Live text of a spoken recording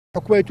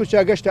حکومەتی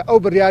تورکیا گەشتە ئەو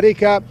بڕیارەی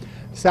کە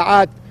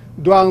سەعات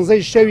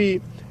 12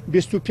 شەوی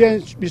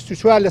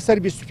 24 لەسەر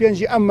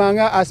 25 ئەم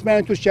مانگە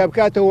ئاسمانی تورکیا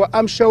بکاتەوە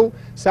ئەم شەو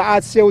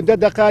سەعات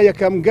 3:10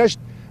 یەکەم گەشت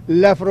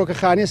لە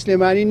فڕۆکەخانەی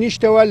سلێمانی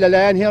نیشتەوە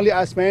لەلایەن هێڵی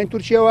ئاسمانی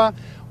تورکیەوە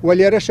و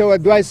لێرەشەوە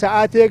دوای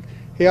سەعاتێک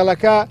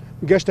هێڵەکە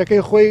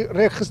گەشتەکەی خۆی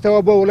ڕێکخستەوە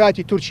بۆ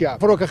وڵاتی تورکیا.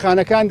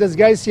 فڕۆکەخانەکان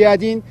دەستگای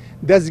سیادین،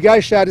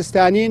 دەستگای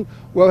شارستانین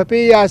و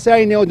بەپێی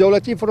یاسای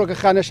نێودەوڵەتی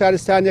فڕۆکەخانە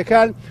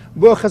شارستانیەکان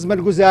بۆ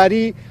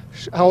خزمەتگوزاری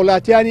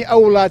هاوڵاتیانی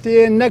ئەو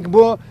وڵاتەیە نەک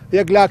بۆ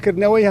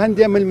یەکلاکردنەوەی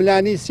هەندێک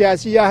ململانی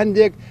سیاسی یا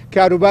هەندێک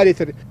کاروباری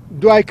تر.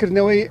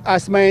 دوایکردنەوەی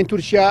ئاسمانی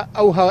تورکیا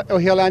ئەو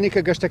هێڵانی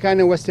کە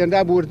گەشتەکانە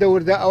وەستێنرا بوردە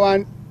وردە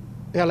ئەوان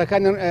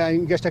هێڵەکان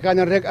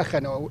گەشتەکانە ڕێک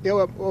ئەخەنەوە.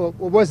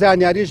 بۆ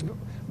زانیاریش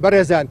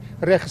بەڕێزان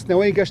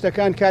ڕێخستنەوەی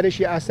گەشتەکان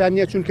کارێکی ئاسان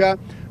نییە، چونکە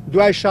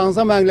دوای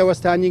 16 مانگ لە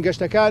وەستانی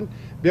گەشتەکان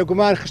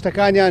بێگومان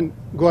خشتەکانیان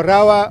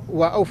گۆڕاوە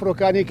و ئەو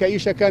فڕۆکانی کە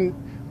ئیشەکەن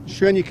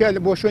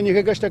بۆ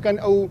شوێنیکە گەشتەکەن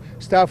ئەو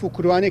ستاف و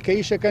کوروانەی کە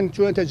ئیشەکەن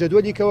چۆنتە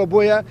جەدوەلیکەوە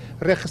بۆیە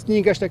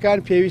ڕێخستنی گەشتەکان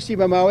پێویستی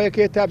بە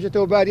ماوەیەکێ تا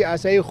بچێتەوە باری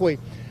ئاسایی خۆی.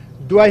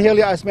 دوای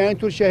هێڵی ئاسمانی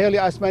تورکیا هێڵی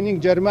ئاسمانی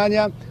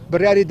جەرمانیا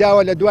بڕیاری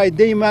داوە لە دوای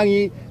 10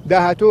 مانگی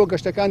داهاتەوە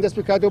گەشتەکان دەست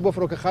بکاتەوە بۆ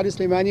فڕۆکەخانەی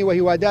سلێمانی و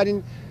هیوادارین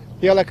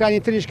هێڵەکانی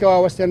تریشکەوە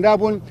وەستێنرا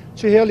بوون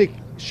چ هێڵی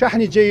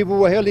شەحنی جێی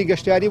بوو و هێڵی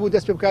گەشتیاری بوو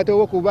دەست پێ بکاتەوە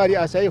وەکو باری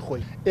ئاسایی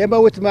خۆی. ئێمە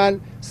وتمان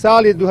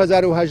ساڵی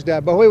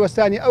 2018 بەهۆی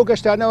وەستانی ئەو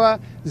گەشتانەوە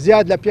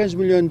زیاد لە 5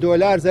 ملیۆن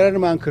دۆلار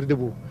زەرەرمان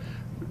کردبوو.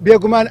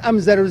 بێگومان ئەم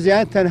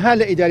زەرورزیان تەنها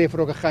لە ئیداری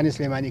فڕۆکەخانەی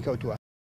سلێمانی کەوتووە.